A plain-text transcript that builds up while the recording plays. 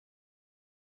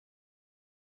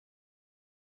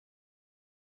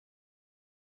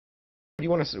do you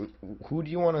want to? Who do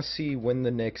you want to see win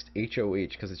the next HOH?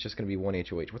 Because it's just gonna be one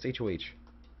HOH. What's HOH?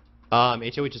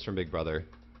 HOH is from Big Brother.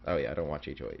 Oh yeah, I don't watch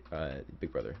HOH.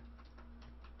 Big Brother.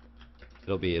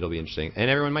 It'll be interesting.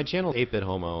 And everyone, my channel 8-Bit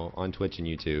Homo on Twitch and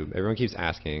YouTube. Everyone keeps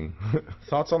asking.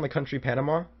 Thoughts on the country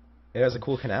Panama? It has a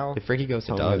cool canal. If Frankie goes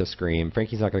home, I'm gonna scream.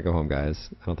 Frankie's not gonna go home, guys.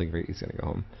 I don't think Frankie's gonna go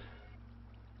home.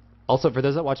 Also, for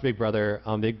those that watch Big Brother,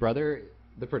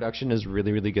 the production is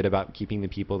really, really good about keeping the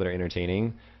people that are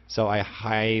entertaining. So I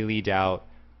highly doubt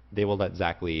they will let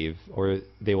Zach leave, or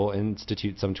they will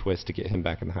institute some twist to get him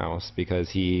back in the house,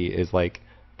 because he is like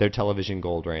their television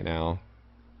gold right now.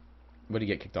 Would he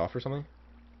get kicked off or something?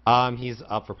 He's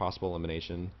up for possible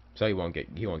elimination. So he won't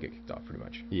get kicked off, pretty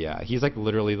much. Yeah, he's like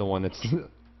literally the one that's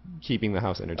keeping the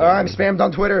house entertaining. I'm spammed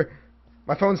on Twitter.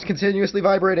 My phone's continuously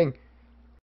vibrating.